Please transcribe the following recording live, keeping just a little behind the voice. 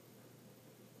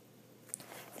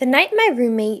The night my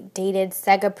roommate dated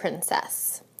Sega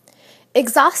Princess.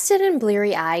 Exhausted and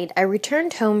bleary-eyed, I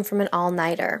returned home from an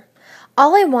all-nighter.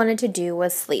 All I wanted to do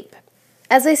was sleep.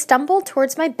 As I stumbled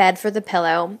towards my bed for the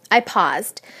pillow, I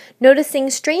paused, noticing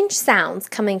strange sounds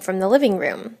coming from the living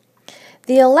room.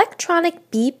 The electronic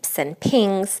beeps and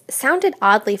pings sounded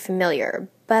oddly familiar,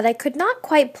 but I could not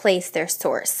quite place their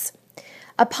source.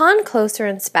 Upon closer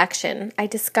inspection, I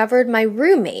discovered my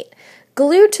roommate,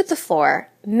 glued to the floor,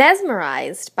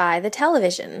 mesmerized by the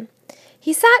television.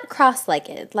 He sat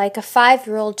cross-legged, like a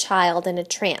 5-year-old child in a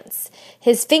trance,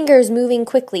 his fingers moving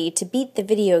quickly to beat the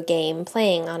video game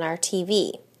playing on our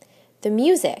TV. The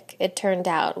music, it turned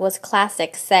out, was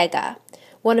classic Sega,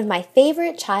 one of my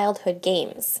favorite childhood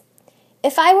games.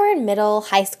 If I were in middle,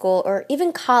 high school, or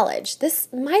even college, this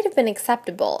might have been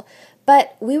acceptable,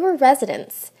 but we were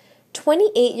residents,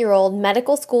 28-year-old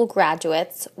medical school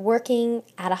graduates working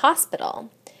at a hospital.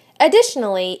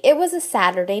 Additionally, it was a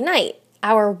Saturday night,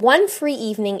 our one free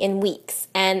evening in weeks,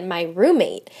 and my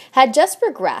roommate had just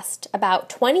regressed about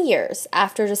 20 years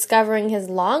after discovering his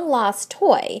long-lost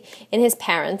toy in his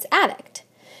parents' attic.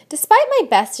 Despite my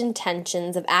best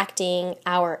intentions of acting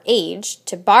our age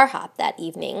to bar hop that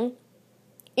evening,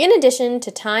 in addition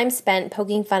to time spent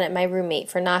poking fun at my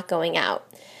roommate for not going out,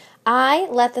 I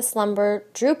let the slumber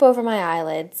droop over my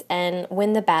eyelids and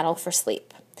win the battle for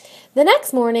sleep. The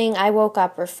next morning, I woke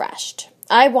up refreshed.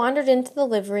 I wandered into the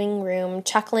living room,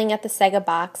 chuckling at the Sega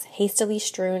box hastily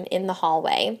strewn in the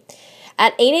hallway.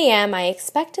 At 8 a.m., I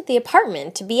expected the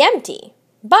apartment to be empty,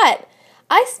 but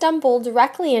I stumbled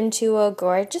directly into a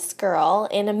gorgeous girl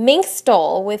in a mink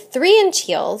stole with 3-inch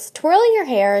heels, twirling her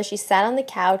hair as she sat on the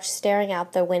couch staring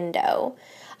out the window.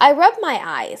 I rubbed my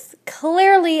eyes.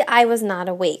 Clearly, I was not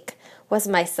awake. Was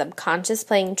my subconscious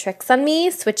playing tricks on me,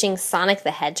 switching Sonic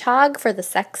the Hedgehog for the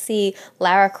sexy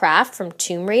Lara Croft from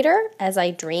Tomb Raider, as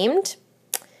I dreamed?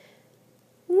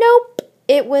 Nope,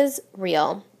 it was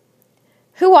real.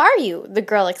 "Who are you?" the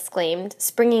girl exclaimed,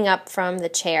 springing up from the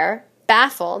chair.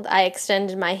 Baffled, I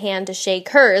extended my hand to shake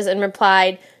hers and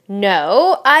replied,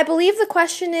 "No, I believe the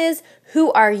question is,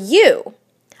 who are you?"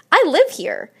 "I live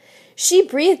here." She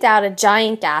breathed out a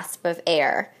giant gasp of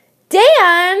air.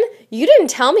 "Dan, you didn't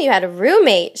tell me you had a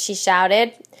roommate," she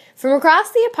shouted. From across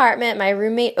the apartment, my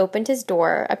roommate opened his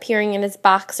door, appearing in his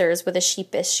boxers with a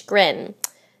sheepish grin.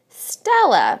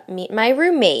 "Stella, meet my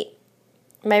roommate."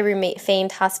 My roommate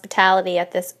feigned hospitality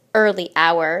at this early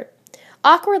hour.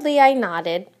 Awkwardly, I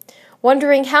nodded,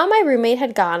 wondering how my roommate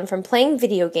had gone from playing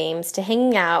video games to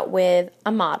hanging out with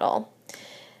a model.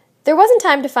 There wasn't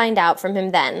time to find out from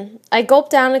him then. I gulped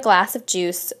down a glass of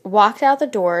juice, walked out the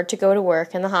door to go to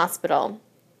work in the hospital.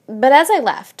 But as I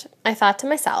left, I thought to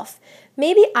myself,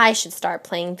 maybe I should start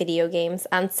playing video games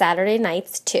on Saturday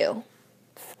nights too.